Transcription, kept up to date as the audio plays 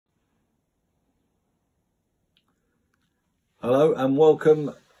Hello and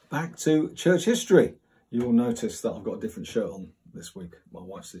welcome back to Church History. You will notice that I've got a different shirt on this week. My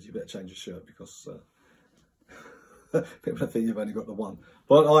wife said you better change your shirt because people think you've only got the one.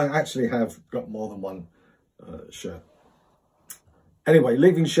 But I actually have got more than one shirt. Anyway,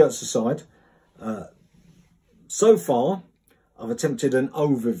 leaving shirts aside, so far I've attempted an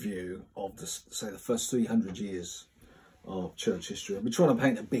overview of the first 300 years of church history. I've been trying to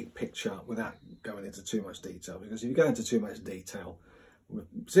paint a big picture without going into too much detail, because if you go into too much detail,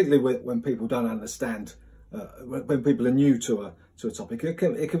 particularly when people don't understand, when people are new to a topic, it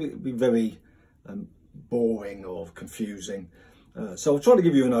can be very boring or confusing. So I'll try to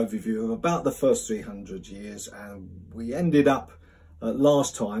give you an overview of about the first 300 years, and we ended up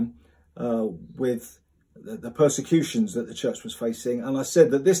last time with the persecutions that the church was facing, and I said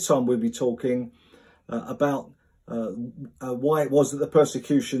that this time we'd be talking about why it was that the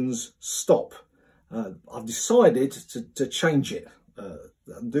persecutions stop. I've decided to change it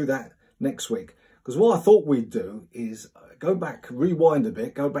and do that next week, because what I thought we'd do is go back, rewind a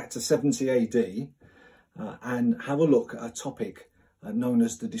bit, go back to 70 AD and have a look at a topic known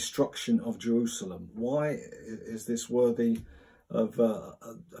as the destruction of Jerusalem. Why is this worthy of a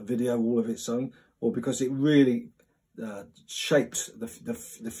video all of its own? Well, because it really shaped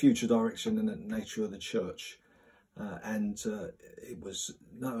the future direction and the nature of the church. It was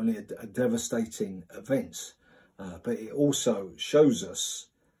not only a devastating event, but it also shows us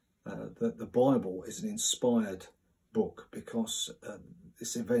that the Bible is an inspired book, because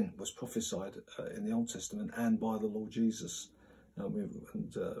this event was prophesied in the Old Testament and by the Lord Jesus.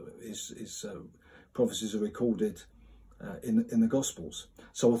 His prophecies are recorded in the Gospels.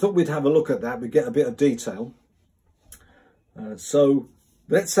 So I thought we'd have a look at that. We'd get a bit of detail. So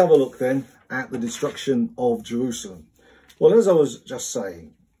let's have a look then at the destruction of Jerusalem. Well, as I was just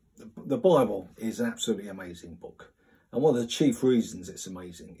saying, the Bible is an absolutely amazing book. And one of the chief reasons it's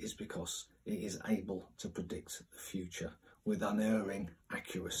amazing is because it is able to predict the future with unerring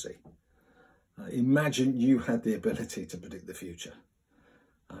accuracy. Imagine you had the ability to predict the future.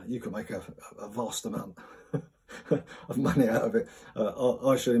 You could make a vast amount of money out of it,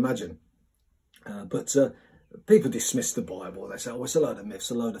 I should imagine. But people dismiss the Bible. They say, oh, it's a load of myths,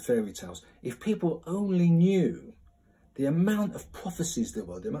 a load of fairy tales. If people only knew the amount of prophecies there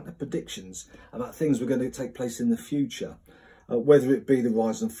were, the amount of predictions about things were going to take place in the future, whether it be the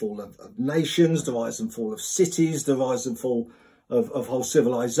rise and fall of nations, the rise and fall of cities, the rise and fall of whole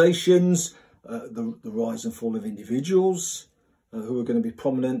civilizations, the rise and fall of individuals who are going to be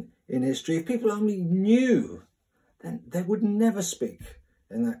prominent in history. If people only knew, then they would never speak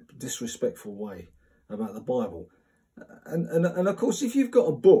in that disrespectful way about the Bible. And of course, if you've got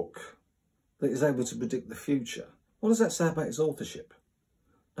a book that is able to predict the future, what does that say about its authorship?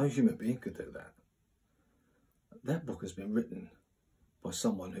 No human being could do that. That book has been written by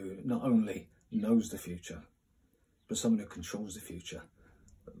someone who not only knows the future, but someone who controls the future.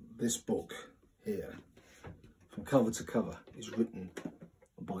 This book here, from cover to cover, is written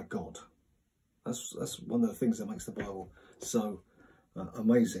by God. That's one of the things that makes the Bible so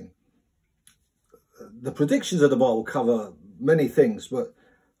amazing. The predictions of the Bible cover many things, but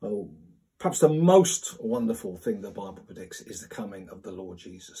perhaps the most wonderful thing the Bible predicts is the coming of the Lord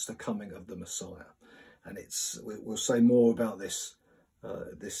Jesus, the coming of the Messiah. And we'll say more about this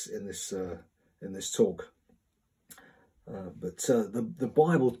in this talk. But the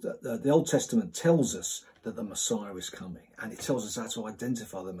Bible, the Old Testament, tells us that the Messiah is coming, and it tells us how to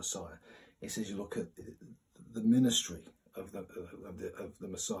identify the Messiah. It says you look at the ministry of the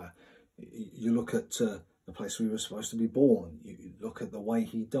Messiah. You look at the place where he was supposed to be born. You look at the way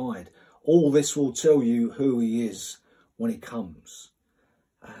he died. All this will tell you who he is when he comes.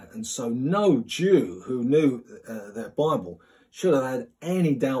 And so no Jew who knew their Bible should have had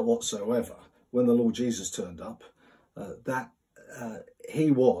any doubt whatsoever when the Lord Jesus turned up that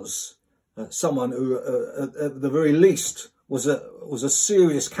he was someone who, at the very least, was a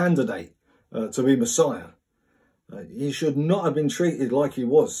serious candidate to be Messiah. He should not have been treated like he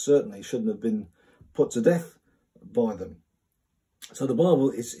was. Certainly he shouldn't have been put to death by them. So the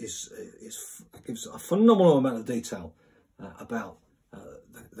Bible gives a phenomenal amount of detail about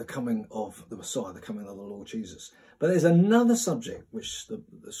the coming of the Messiah, the coming of the Lord Jesus. But there's another subject which the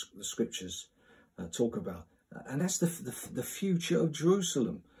scriptures talk about, and that's the future of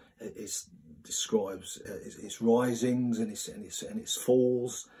Jerusalem. It describes its risings and its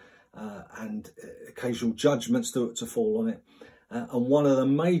falls, and occasional judgments to fall on it. And one of the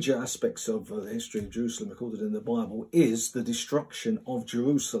major aspects of the history of Jerusalem recorded in the Bible is the destruction of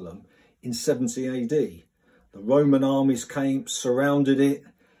Jerusalem in 70 AD. The Roman armies came, surrounded it,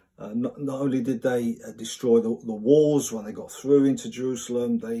 Not only did they destroy the walls when they got through into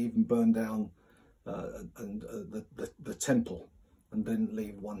Jerusalem, they even burned down the temple and didn't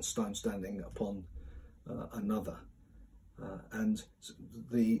leave one stone standing upon another. And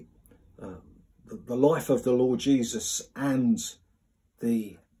the life of the Lord Jesus and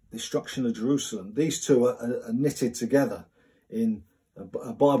the destruction of Jerusalem, these two are knitted together in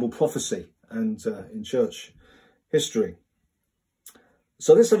a Bible prophecy and in church history.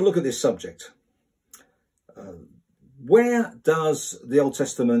 So let's have a look at this subject. Where does the Old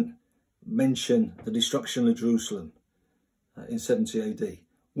Testament mention the destruction of Jerusalem in 70 AD?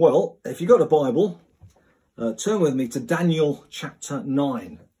 Well, if you've got a Bible, turn with me to Daniel chapter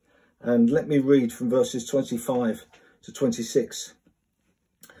 9, and let me read from verses 25 to 26.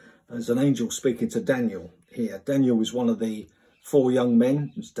 There's an angel speaking to Daniel here. Daniel was one of the 4 young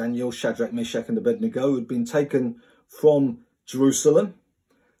men. It's Daniel, Shadrach, Meshach and Abednego, who had been taken from Jerusalem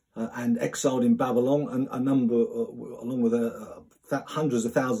and exiled in Babylon, and a number, along with hundreds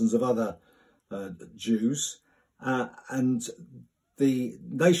of thousands of other Jews. And the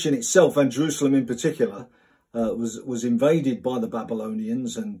nation itself, and Jerusalem in particular, was invaded by the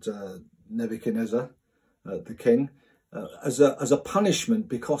Babylonians and Nebuchadnezzar, the king, as a punishment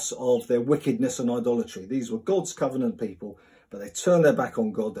because of their wickedness and idolatry. These were God's covenant people, but they turned their back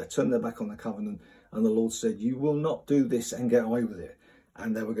on God, they turned their back on the covenant, and the Lord said, you will not do this and get away with it.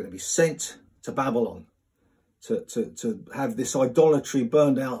 And they were going to be sent to Babylon to have this idolatry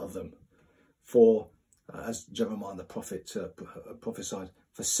burned out of them for, as Jeremiah the prophet prophesied,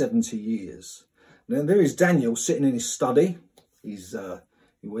 for 70 years. Now there is Daniel sitting in his study. He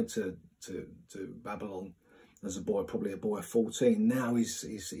went to Babylon as a boy, probably a boy of 14. Now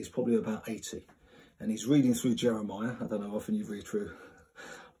he's probably about 80. And he's reading through Jeremiah. I don't know how often you read through the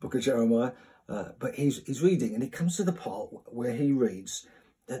book of Jeremiah. But he's reading, and it comes to the part where he reads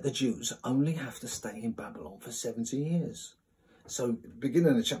that the Jews only have to stay in Babylon for 70 years. So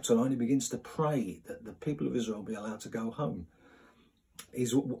beginning in chapter 9, he begins to pray that the people of Israel be allowed to go home.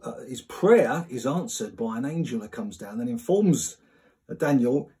 His prayer is answered by an angel that comes down and informs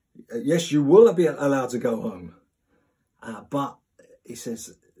Daniel, yes, you will be allowed to go home. But he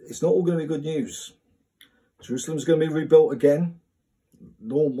says, it's not all going to be good news. Jerusalem's going to be rebuilt again.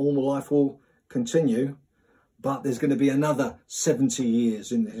 Normal life will continue, but there's going to be another 70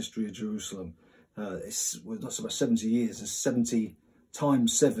 years in the history of Jerusalem. It's not so much 70 years, it's 70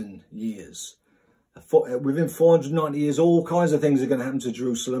 times 7 years. Within 490 years, all kinds of things are going to happen to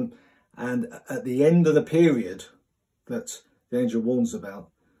Jerusalem. And at the end of the period that the angel warns about,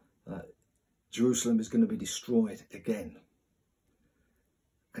 Jerusalem is going to be destroyed again.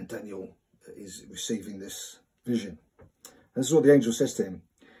 And Daniel is receiving this vision. And this is what the angel says to him.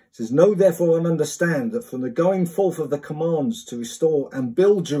 It says, know therefore and understand that from the going forth of the commands to restore and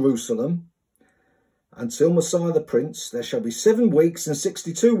build Jerusalem until Messiah the Prince, there shall be 7 weeks and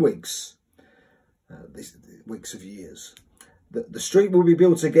 62 weeks. These weeks of years. The street will be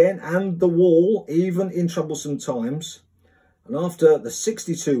built again, and the wall, even in troublesome times. And after the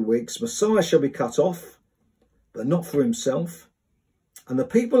 62 weeks, Messiah shall be cut off, but not for himself. And the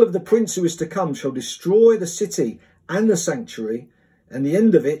people of the prince who is to come shall destroy the city and the sanctuary, and the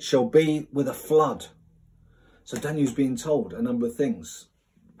end of it shall be with a flood. So Daniel's being told a number of things.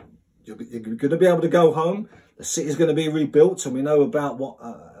 You're going to be able to go home. The city is going to be rebuilt, and we know about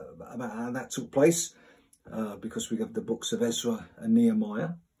about how that took place because we have the books of Ezra and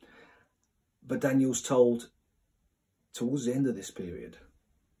Nehemiah. But Daniel's told towards the end of this period,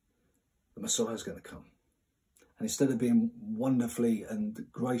 the Messiah is going to come. And instead of being wonderfully and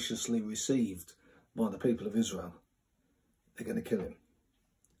graciously received by the people of Israel, they're going to kill him.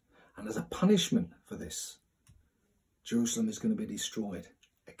 And as a punishment for this, Jerusalem is going to be destroyed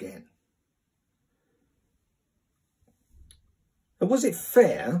again. And was it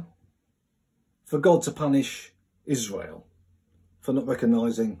fair for God to punish Israel for not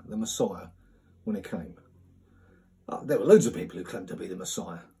recognising the Messiah when he came? There were loads of people who claimed to be the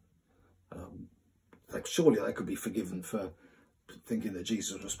Messiah. Surely they could be forgiven for thinking that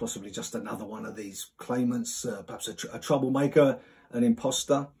Jesus was possibly just another one of these claimants, perhaps a troublemaker, an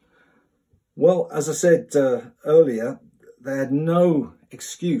imposter. Well, as I said earlier, they had no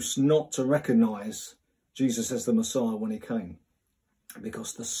excuse not to recognise Jesus as the Messiah when he came,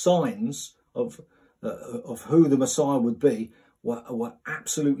 because the signs of who the Messiah would be were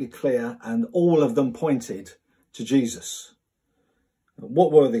absolutely clear, and all of them pointed to Jesus.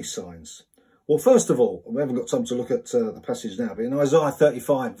 What were these signs? Well, first of all, we haven't got time to look at the passage now, but in Isaiah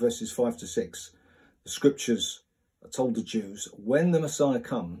 35, verses 5 to 6, the scriptures told the Jews, when the Messiah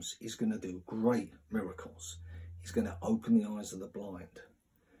comes, he's going to do great miracles. He's going to open the eyes of the blind.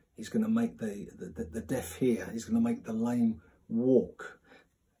 He's going to make the deaf hear. He's going to make the lame walk.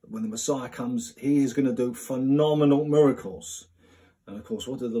 When the Messiah comes, he is going to do phenomenal miracles. And of course,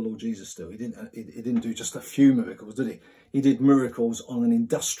 what did the Lord Jesus do? He didn't do just a few miracles, did he? He did miracles on an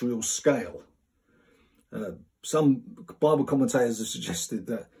industrial scale. Some Bible commentators have suggested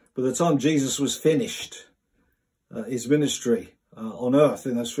that by the time Jesus was finished his ministry on earth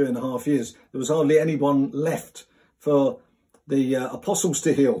in those 3.5 years, there was hardly anyone left for the apostles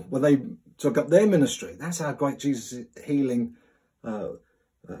to heal when they took up their ministry. That's how great Jesus' healing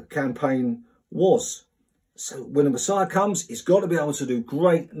campaign was. So when the Messiah comes, he's got to be able to do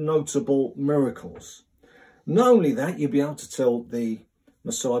great, notable miracles. Not only that, you'll be able to tell the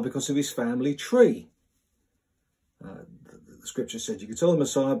Messiah because of his family tree. The scripture said you can tell the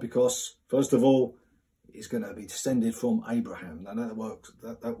Messiah because, first of all, he's going to be descended from Abraham. Now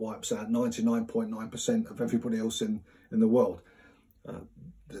that wipes out 99.9% of everybody else in the world.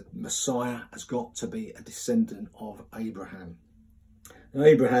 The Messiah has got to be a descendant of Abraham. Now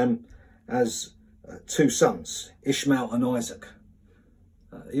Abraham has two sons, Ishmael and Isaac.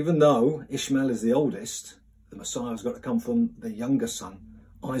 Even though Ishmael is the oldest, the Messiah has got to come from the younger son,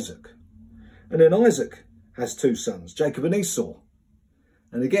 Isaac. And then Isaac has two sons, Jacob and Esau.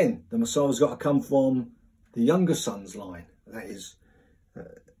 And again, the Messiah has got to come from the younger son's line, that is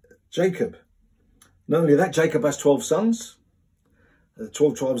Jacob. Not only that, Jacob has 12 sons, the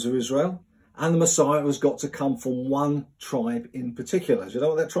 12 tribes of Israel, and the Messiah has got to come from one tribe in particular. Do you know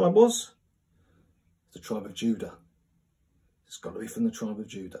what that tribe was? The tribe of Judah. It's got to be from the tribe of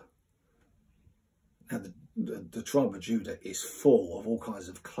Judah. Now, the tribe of Judah is full of all kinds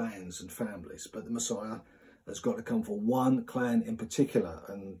of clans and families, but the Messiah has got to come from one clan in particular.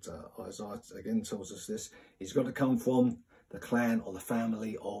 And Isaiah again tells us this. He's got to come from the clan or the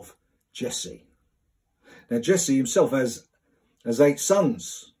family of Jesse. Now, Jesse himself has 8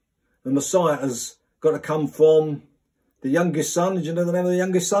 sons. The Messiah has got to come from the youngest son. Did you know the name of the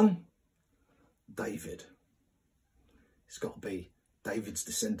youngest son? David. It's got to be David's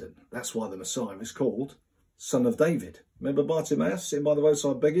descendant. That's why the Messiah is called Son of David. Remember Bartimaeus sitting by the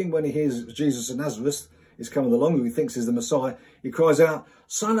roadside begging? When he hears Jesus of Nazareth is coming along, who he thinks is the Messiah, he cries out,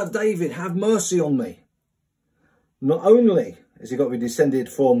 "Son of David, have mercy on me." Not only has he got to be descended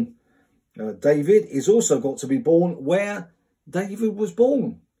from David, he's also got to be born where David was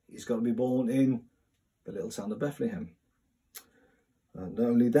born. He's got to be born in the little town of Bethlehem. Not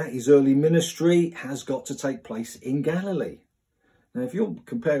only that, his early ministry has got to take place in Galilee. Now, if you're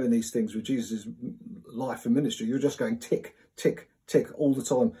comparing these things with Jesus' life and ministry, you're just going tick, tick, tick all the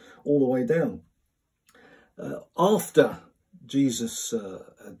time, all the way down. After Jesus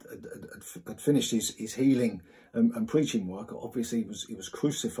had finished his healing and preaching work, obviously he was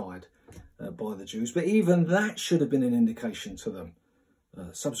crucified by the Jews, but even that should have been an indication to them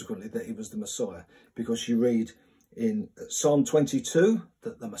subsequently that he was the Messiah, because you read in Psalm 22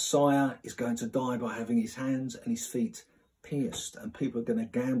 that the Messiah is going to die by having his hands and his feet pierced, and people are going to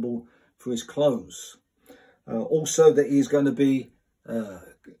gamble for his clothes. Also that he's going to be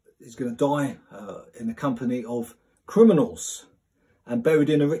he's going to die in the company of criminals and buried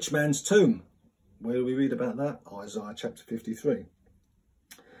in a rich man's tomb. Where do we read about that? Isaiah chapter 53.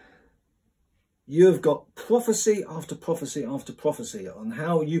 You've got prophecy after prophecy after prophecy on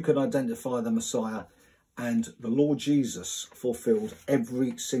how you can identify the Messiah, and the Lord Jesus fulfilled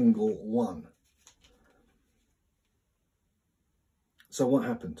every single one. So what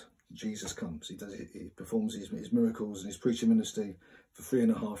happened? Jesus comes. He performs his miracles and his preaching ministry for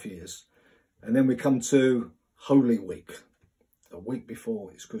 3.5 years. And then we come to Holy Week, a week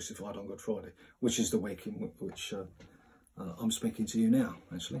before he's crucified on Good Friday, which is the week in which I'm speaking to you now,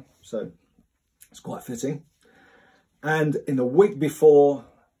 actually. So it's quite fitting. And in the week before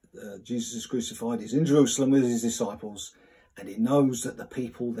Jesus is crucified, he's in Jerusalem with his disciples, and he knows that the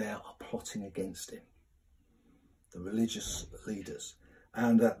people there are plotting against him, the religious leaders,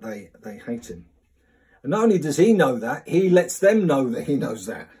 and that they hate him. And not only does he know that, he lets them know that he knows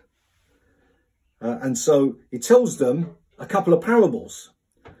that. And so he tells them a couple of parables.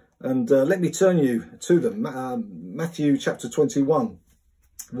 And let me turn you to them. Matthew chapter 21,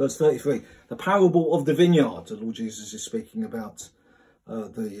 verse 33. The parable of the vineyard. The Lord Jesus is speaking about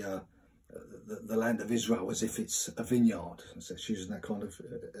the land of Israel as if it's a vineyard. So it's using that kind of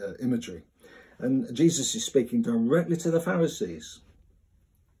imagery. And Jesus is speaking directly to the Pharisees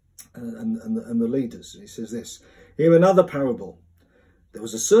and the leaders. He says this: "Hear another parable. There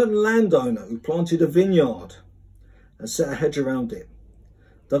was a certain landowner who planted a vineyard and set a hedge around it,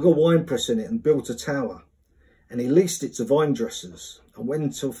 dug a winepress in it and built a tower. And he leased it to vine dressers and went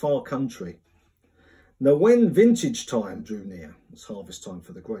into a far country. Now when vintage time drew near, it's harvest time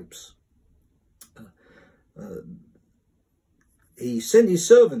for the grapes, he sent his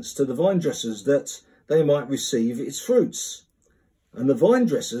servants to the vine dressers that they might receive its fruits. And the vine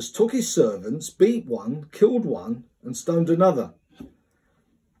dressers took his servants, beat one, killed one, and stoned another.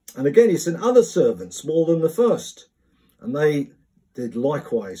 And again he sent other servants, more than the first, and they did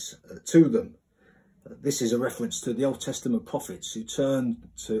likewise to them. This is a reference to the Old Testament prophets who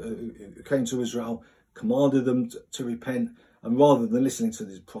who came to Israel, commanded them to repent, and rather than listening to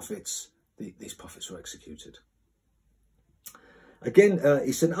these prophets were executed. Again,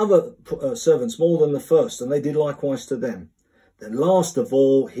 he sent other servants more than the first, and they did likewise to them. Then last of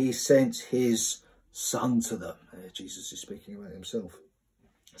all, he sent his son to them. Jesus is speaking about himself,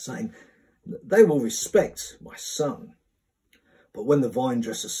 saying, they will respect my son. But when the vine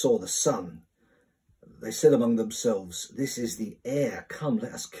dressers saw the son, they said among themselves, this is the heir. Come,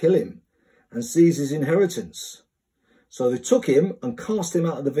 let us kill him and seize his inheritance. So they took him and cast him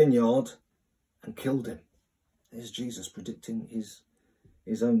out of the vineyard and killed him. There's Jesus predicting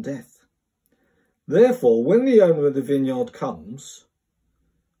his own death. Therefore, when the owner of the vineyard comes,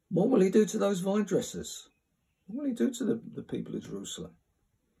 what will he do to those vine dressers? What will he do to the people of Jerusalem?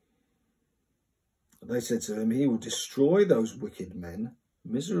 They said to him, he will destroy those wicked men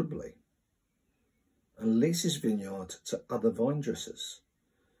miserably and lease his vineyard to other vine dressers,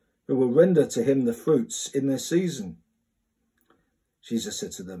 who will render to him the fruits in their season. Jesus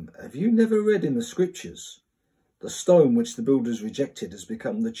said to them, have you never read in the scriptures, the stone which the builders rejected has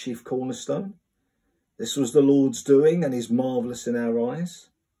become the chief cornerstone? This was the Lord's doing and is marvellous in our eyes.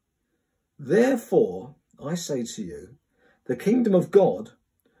 Therefore, I say to you, the kingdom of God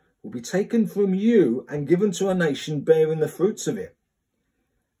will be taken from you and given to a nation bearing the fruits of it.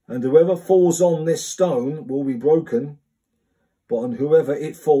 And whoever falls on this stone will be broken, but on whoever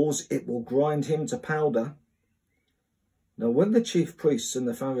it falls, it will grind him to powder. Now, when the chief priests and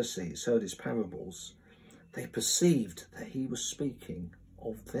the Pharisees heard his parables, they perceived that he was speaking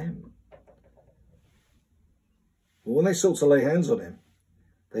of them. But when they sought to lay hands on him,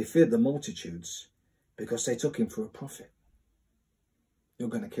 they feared the multitudes because they took him for a prophet. You're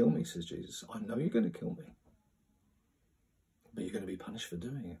going to kill me, says Jesus. I know you're going to kill me, but you're going to be punished for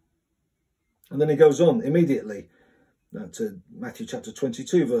doing it. And then he goes on immediately to Matthew chapter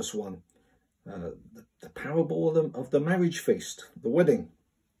 22, verse 1. The parable of the marriage feast, the wedding.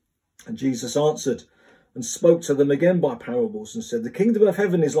 And Jesus answered and spoke to them again by parables and said, the kingdom of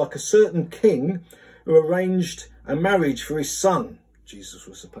heaven is like a certain king who arranged a marriage for his son. Jesus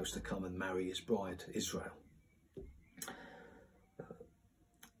was supposed to come and marry his bride, Israel.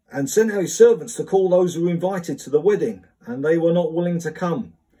 And sent out his servants to call those who were invited to the wedding, and they were not willing to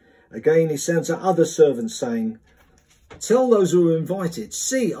come. Again he sent out other servants, saying, tell those who were invited,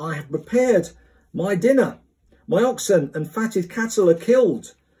 see, I have prepared my dinner. My oxen and fatted cattle are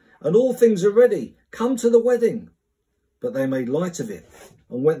killed, and all things are ready. Come to the wedding. But they made light of it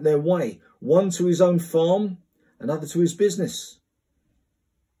and went their way, one to his own farm, another to his business.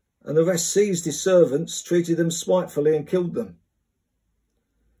 And the rest seized his servants, treated them spitefully, and killed them.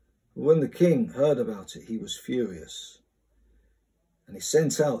 But when the king heard about it, he was furious. And he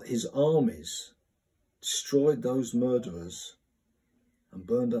sent out his armies, destroyed those murderers, and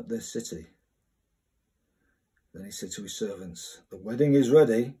burned up their city. Then he said to his servants, the wedding is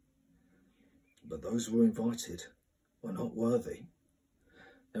ready, but those who were invited were not worthy.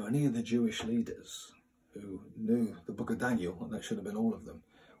 Now, any of the Jewish leaders who knew the book of Daniel, and that should have been all of them,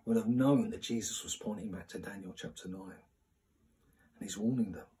 would have known that Jesus was pointing back to Daniel chapter 9. And he's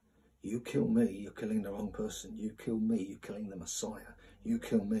warning them, you kill me, you're killing the wrong person. You kill me, you're killing the Messiah. You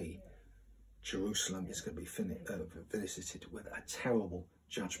kill me, Jerusalem is going to be visited with a terrible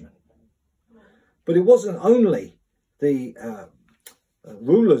judgment. But it wasn't only the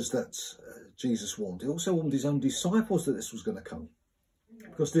rulers that Jesus warned. He also warned his own disciples that this was going to come.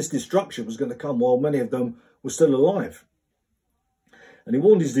 Because this destruction was going to come while many of them were still alive. And he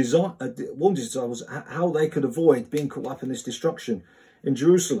warned his disciples how they could avoid being caught up in this destruction in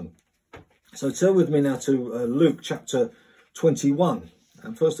Jerusalem. So turn with me now to Luke chapter 21.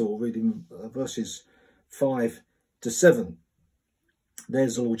 And first of all, reading verses 5 to 7.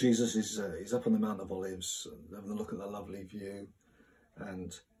 There's the Lord Jesus. He's up on the Mount of Olives, having a look at the lovely view.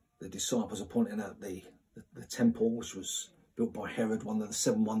 And the disciples are pointing out the temple, which was built by Herod, one of the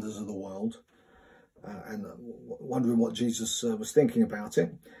 7 wonders of the world. And wondering what Jesus was thinking about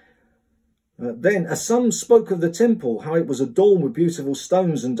it. Then, as some spoke of the temple, how it was adorned with beautiful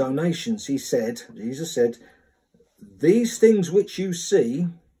stones and donations, Jesus said, these things which you see,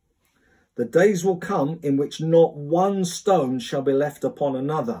 the days will come in which not one stone shall be left upon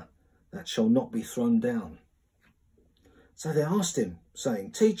another, that shall not be thrown down. So they asked him,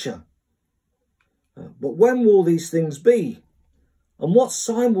 saying, Teacher, but when will these things be? And what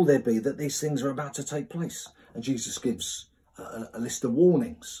sign will there be that these things are about to take place? And Jesus gives a list of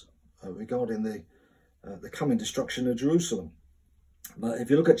warnings regarding the coming destruction of Jerusalem. But if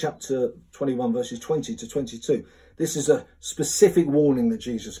you look at chapter 21, verses 20 to 22, this is a specific warning that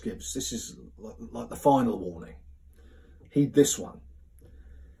Jesus gives. This is like the final warning. Heed this one.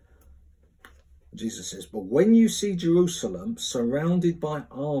 Jesus says, but when you see Jerusalem surrounded by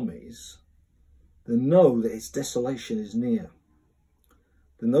armies, then know that its desolation is near.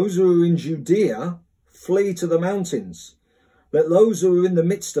 Then those who are in Judea flee to the mountains. Let those who are in the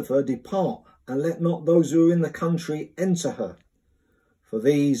midst of her depart, and let not those who are in the country enter her. For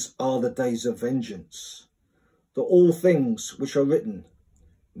these are the days of vengeance, that all things which are written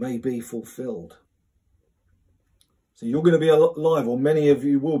may be fulfilled. So you're going to be alive, or many of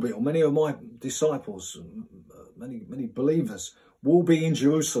you will be, or many of my disciples, many believers will be in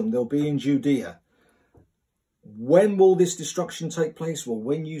Jerusalem. They'll be in Judea. When will this destruction take place? Well,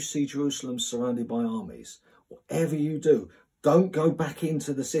 when you see Jerusalem surrounded by armies. Whatever you do, don't go back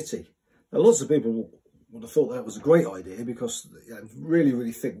into the city. Now, lots of people would have thought that was a great idea because it had really,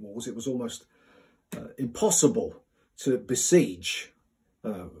 really thick walls. It was almost impossible to besiege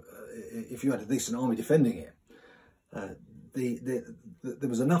if you had a decent army defending it. There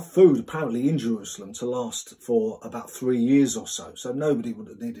was enough food apparently in Jerusalem to last for about 3 years or so. So nobody would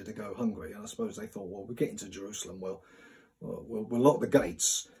have needed to go hungry. And I suppose they thought, well, we're getting to Jerusalem. We'll lock the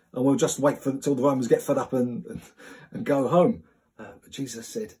gates and we'll just wait until the Romans get fed up and go home. But Jesus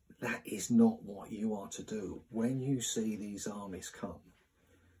said, that is not what you are to do. When you see these armies come,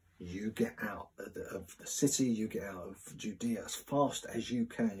 you get out of the city, you get out of Judea as fast as you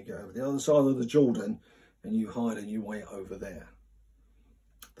can. You go over the other side of the Jordan and you hide and you wait over there.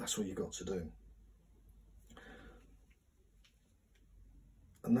 That's what you've got to do.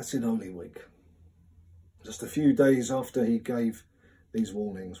 And that's in Holy Week. Just a few days after he gave these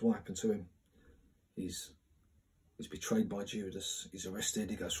warnings, what happened to him? He's betrayed by Judas. He's arrested.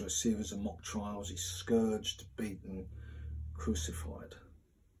 He goes through a series of mock trials. He's scourged, beaten, crucified.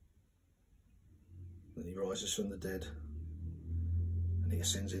 Then he rises from the dead and he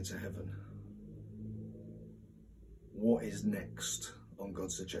ascends into heaven. What is next on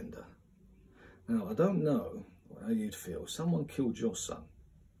God's agenda? Now, I don't know how you'd feel. If someone killed your son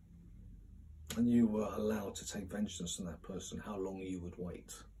and you were allowed to take vengeance on that person, how long you would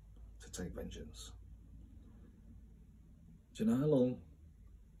wait to take vengeance? Do you know how long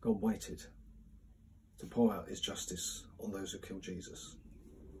God waited to pour out his justice on those who killed Jesus?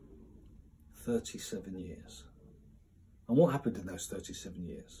 37 years. And what happened in those 37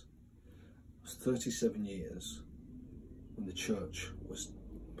 years? It was 37 years when the church was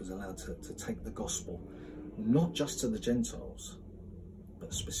allowed to take the gospel, not just to the Gentiles,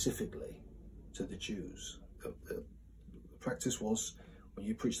 but specifically to the Jews. The practice was, when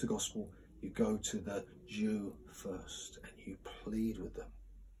you preach the gospel, you go to the Jew first and you plead with them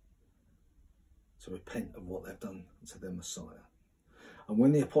to repent of what they've done to their Messiah. And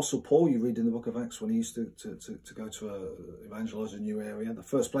when the Apostle Paul, you read in the book of Acts, when he used to go to evangelize a new area, the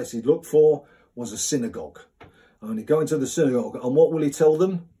first place he'd look for was a synagogue. And he'd go into the synagogue, and what will he tell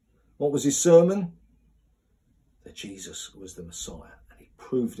them? What was his sermon? That Jesus was the Messiah. And he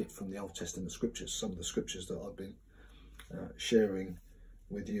proved it from the Old Testament scriptures, some of the scriptures that I've been sharing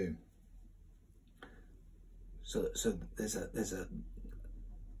with you. So there's a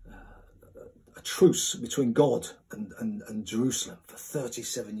truce between God and Jerusalem for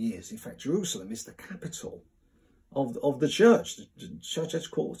 37 years. In fact, Jerusalem is the capital of the church. The church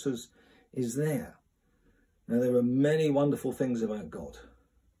headquarters is there. Now, there are many wonderful things about God.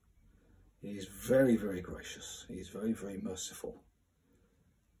 He is very, very gracious. He is very, very merciful.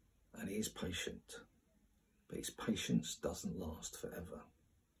 And he is patient. But his patience doesn't last forever.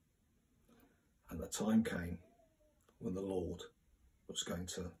 And the time came when the Lord was going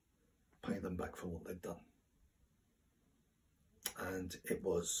to pay them back for what they'd done. And it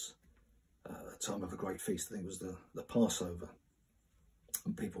was a time of a great feast. I think it was the Passover.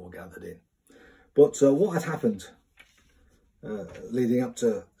 And people were gathered in. But what had happened leading up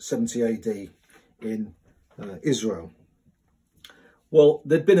to 70 AD in Israel? Well,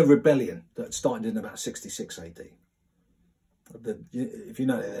 there'd been a rebellion that started in about 66 AD. If you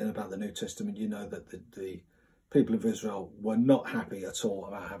know anything about the New Testament, you know that the people of Israel were not happy at all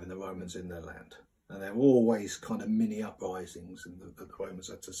about having the Romans in their land. And there were always kind of mini uprisings that the Romans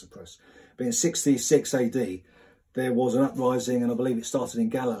had to suppress. But in 66 AD, there was an uprising, and I believe it started in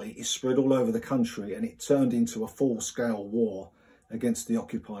Galilee. It spread all over the country, and it turned into a full-scale war against the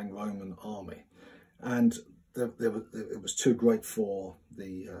occupying Roman army. And it was too great for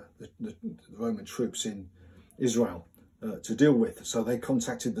the Roman troops in Israel to deal with. So they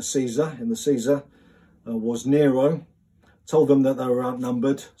contacted the Caesar, and the Caesar was Nero, told them that they were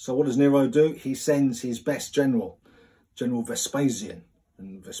outnumbered. So what does Nero do? He sends his best general, General Vespasian,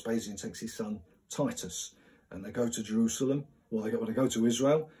 and Vespasian takes his son Titus, and they go to Jerusalem. Well, they go to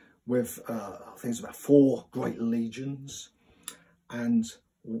Israel with I think it's about 4 great legions, and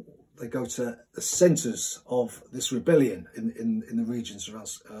they go to the centres of this rebellion in the regions around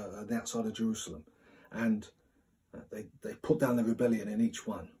the outside of Jerusalem, and they put down the rebellion in each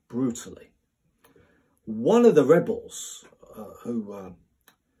one brutally. One of the rebels who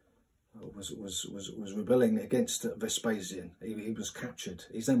was rebelling against Vespasian, he was captured.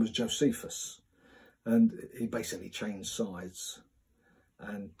 His name was Josephus, and he basically changed sides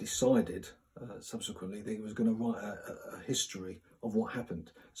and decided subsequently that he was going to write a history of what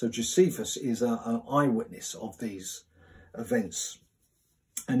happened. So Josephus is an eyewitness of these events,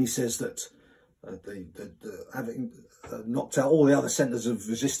 and he says that having knocked out all the other centres of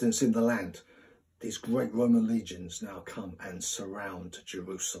resistance in the land, these great Roman legions now come and surround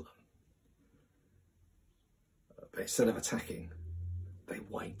Jerusalem. But instead of attacking, they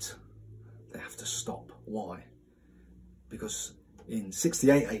wait. They have to stop. Why? Because in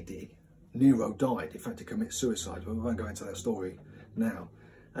 68 AD, Nero died. In fact, he committed suicide. But we won't go into that story now.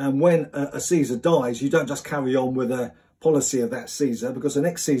 And when a Caesar dies, you don't just carry on with a policy of that Caesar, because the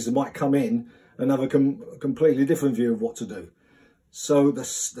next Caesar might come in and have a completely different view of what to do. So the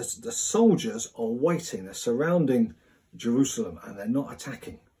soldiers are waiting. They're surrounding Jerusalem and they're not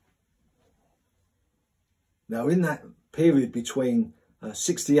attacking. Now, in that period between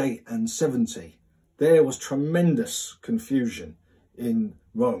 68 and 70, there was tremendous confusion in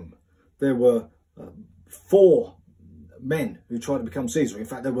Rome. There were 4 men who tried to become Caesar. In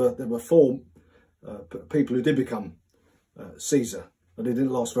fact, there were 4 people who did become Caesar, but it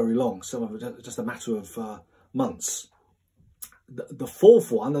didn't last very long. Some of it just a matter of months. The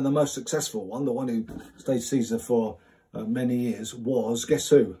 4th one, and the most successful one, the one who stayed Caesar for many years, was, guess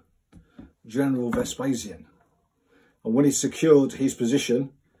who? General Vespasian. And when he secured his position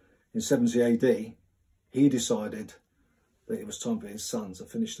in 70 AD, he decided that it was time for his sons to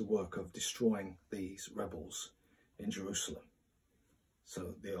finish the work of destroying these rebels in Jerusalem.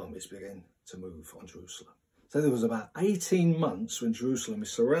 So the armies began to move on Jerusalem. So there was about 18 months when Jerusalem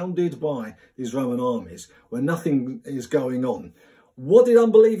is surrounded by these Roman armies, where nothing is going on. What did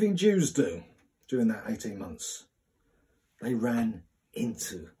unbelieving Jews do during that 18 months? They ran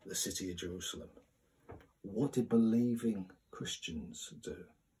into the city of Jerusalem. What did believing Christians do?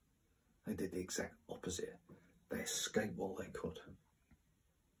 They did the exact opposite. They escaped what they could.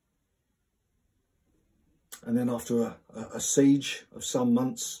 And then after a siege of some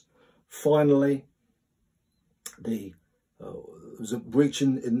months, finally, there was a breach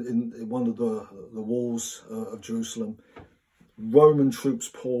in one of the walls of Jerusalem. Roman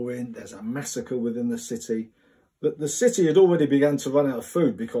troops pour in. There's a massacre within the city. The city had already begun to run out of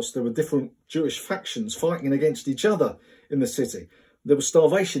food because there were different Jewish factions fighting against each other in the city. There was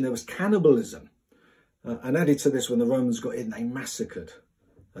starvation, there was cannibalism. And added to this, when the Romans got in, they massacred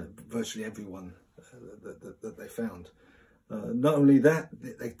virtually everyone that they found. Not only that,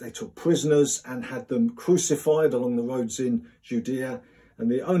 they took prisoners and had them crucified along the roads in Judea. And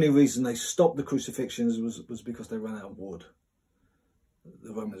the only reason they stopped the crucifixions was because they ran out of wood.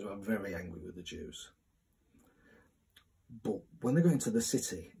 The Romans were very angry with the Jews. But when they got into the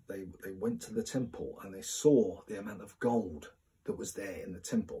city, they went to the temple and they saw the amount of gold that was there in the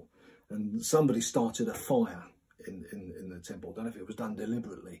temple. And somebody started a fire in the temple. I don't know if it was done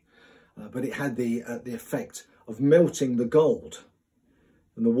deliberately, but it had the effect of melting the gold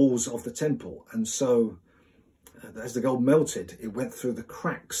in the walls of the temple. And so as the gold melted, it went through the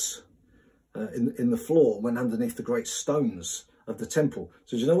cracks in the floor, went underneath the great stones of the temple.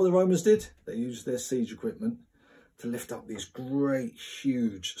 So do you know what the Romans did? They used their siege equipment to lift up these great,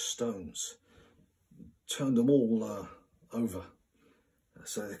 huge stones, turned them all over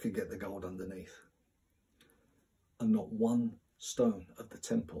so they could get the gold underneath. And not one stone of the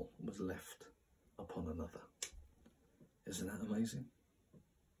temple was left upon another. Isn't that amazing?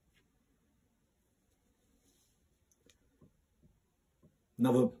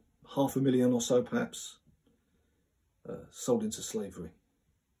 Another 500,000 or so, perhaps, sold into slavery.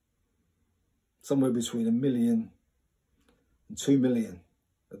 Somewhere between 1 million and 2 million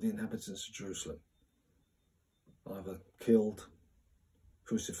of the inhabitants of Jerusalem either killed,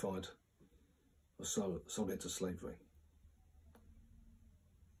 crucified, or sold into slavery.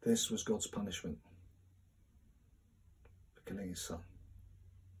 This was God's punishment for killing his son.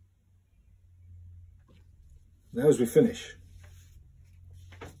 Now, as we finish,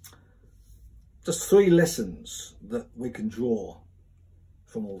 just 3 lessons that we can draw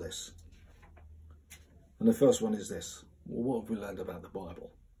from all this. And the first one is this. Well, what have we learned about the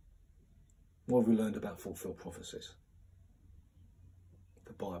Bible? What have we learned about fulfilled prophecies?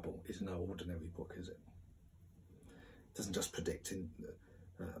 The Bible is no ordinary book, is it? It doesn't just predict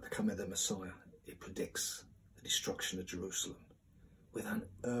the coming of the Messiah. It predicts the destruction of Jerusalem with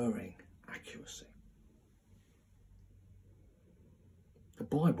unerring accuracy. The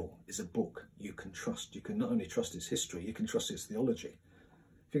Bible is a book you can trust. You can not only trust its history, you can trust its theology.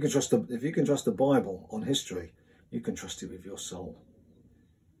 If you can trust the Bible on history, you can trust it with your soul.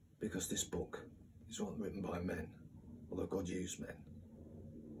 Because this book is not written by men, although God used men,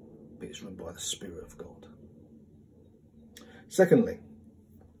 but it's written by the Spirit of God. Secondly,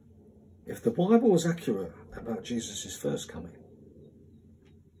 if the Bible was accurate about Jesus' first coming,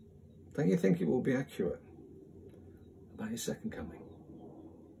 don't you think it will be accurate about his second coming?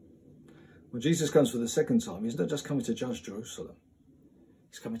 When Jesus comes for the second time, he's not just coming to judge Jerusalem.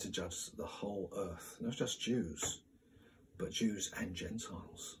 He's coming to judge the whole earth. Not just Jews, but Jews and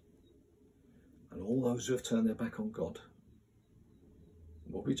Gentiles. And all those who have turned their back on God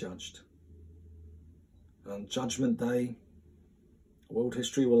will be judged. And on Judgment Day, world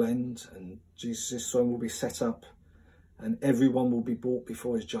history will end and Jesus' throne will be set up and everyone will be brought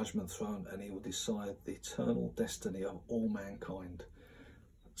before his judgment throne and he will decide the eternal destiny of all mankind.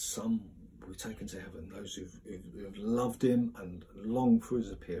 Some will be taken to heaven, those who've loved him and longed for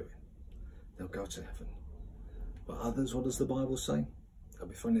his appearing. They'll go to heaven. But others, what does the Bible say? They'll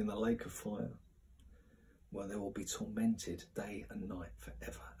be thrown in the lake of fire where they will be tormented day and night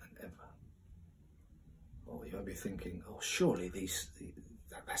forever and ever. Oh, you might be thinking, oh, surely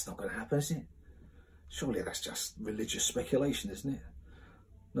that's not going to happen, is it? Surely that's just religious speculation, isn't it?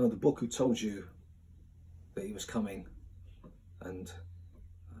 No, the book who told you that he was coming and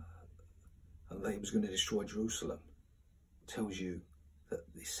that he was going to destroy Jerusalem tells you that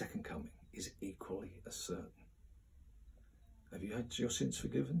the second coming is equally as certain. Have you had your sins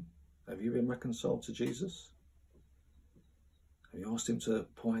forgiven? Have you been reconciled to Jesus? Have you asked him to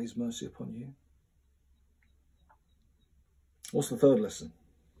pour his mercy upon you? What's the third lesson?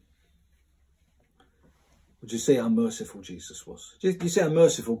 Would you see how merciful Jesus was? Do you see how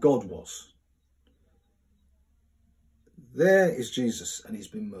merciful God was? There is Jesus and he's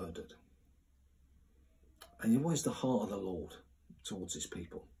been murdered. And what is the heart of the Lord towards his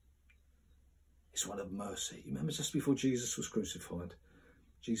people? It's one of mercy. You remember just before Jesus was crucified,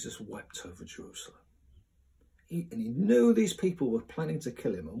 Jesus wept over Jerusalem. And he knew these people were planning to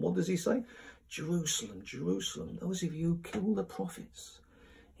kill him. And what does he say? Jerusalem, Jerusalem, those of you who kill the prophets,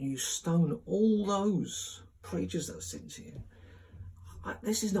 and you stone all those preachers that are sent to you.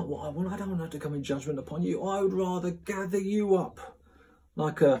 This is not what I want. I don't want to come in judgment upon you. I would rather gather you up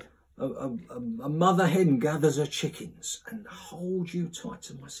like a mother hen gathers her chickens and hold you tight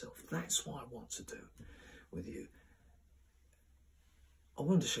to myself. That's what I want to do with you. I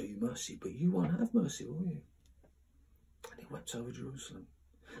want to show you mercy, but you won't have mercy, will you? And he wept over Jerusalem.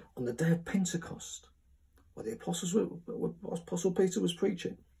 On the day of Pentecost, where the Apostle Peter was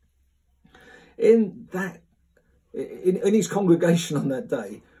preaching, in his congregation on that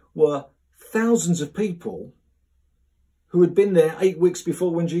day were thousands of people who had been there 8 weeks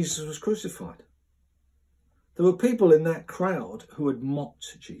before when Jesus was crucified. There were people in that crowd who had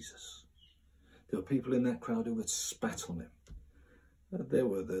mocked Jesus. There were people in that crowd who had spat on him. There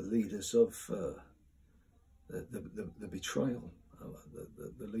were the leaders of the betrayal,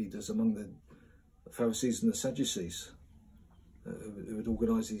 the leaders among the Pharisees and the Sadducees who had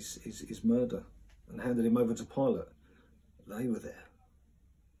organised his murder and handed him over to Pilate. They were there.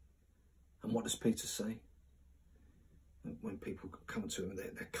 And what does Peter say? When people come to him,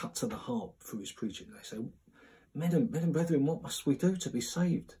 they're cut to the heart through his preaching. They say, men and brethren, what must we do to be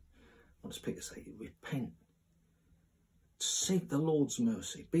saved? What does Peter say? Repent. Seek the Lord's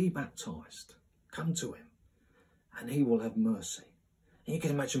mercy. Be baptised. Come to him. And he will have mercy. And you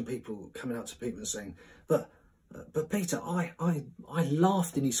can imagine people coming up to people and saying, but Peter, I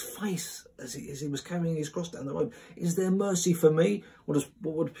laughed in his face as he was carrying his cross down the road. Is there mercy for me? What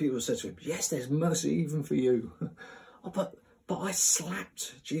would Peter say to him? Yes, there's mercy even for you. Oh, but I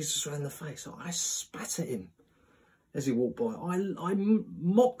slapped Jesus around the face. I spat at him as he walked by. I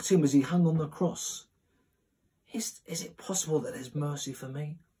mocked him as he hung on the cross. Is it possible that there's mercy for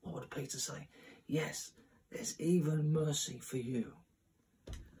me? What would Peter say? Yes, there's even mercy for you.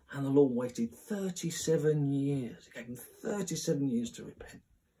 And the Lord waited 37 years. He gave him 37 years to repent.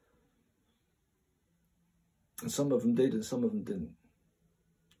 And some of them did and some of them didn't.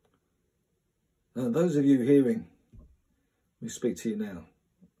 And those of you hearing me speak to you now,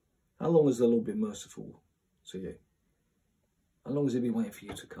 how long has the Lord been merciful to you? How long has he been waiting for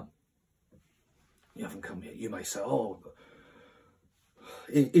you to come? You haven't come yet. You may say, oh,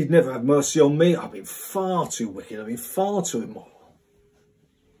 he'd never have mercy on me. I've been far too wicked. I've been far too immoral.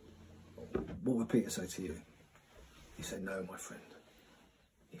 What would Peter say to you? He said, no, my friend.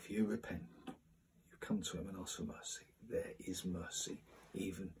 If you repent, you come to him and ask for mercy. There is mercy,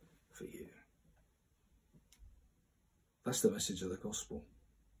 even for you. That's the message of the gospel.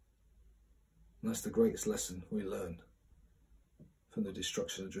 And that's the greatest lesson we learn from the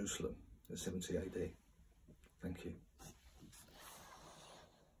destruction of Jerusalem in 70 AD. Thank you.